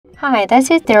Hi, this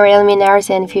is the Realme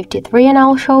Narzo N53 and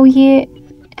I'll show you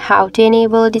how to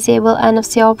enable or disable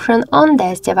NFC option on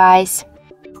this device.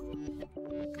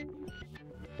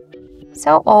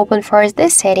 So open first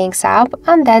the Settings app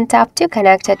and then tap to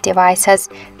Connected Devices.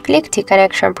 Click to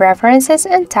Connection Preferences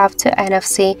and tap to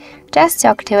NFC. Just to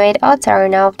activate or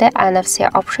turn off the NFC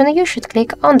option, you should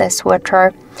click on the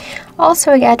switcher.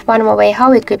 Also, we get one more way how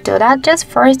we could do that. Just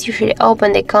first you should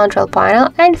open the control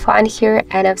panel and find here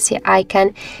NFC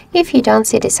icon. If you don't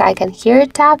see this icon here,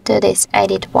 tap to this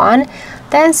Edit one,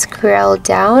 then scroll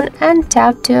down and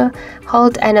tap to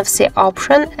Hold NFC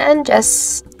option and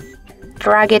just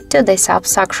drag it to the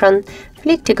subsection.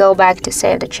 Click to go back to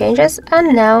save the changes,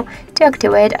 and now to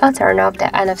activate or turn off the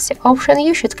NFC option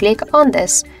you should click on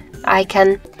this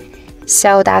icon.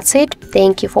 So that's it.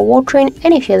 Thank you for watching,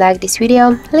 and if you like this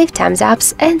video, leave thumbs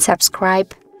ups and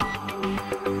subscribe.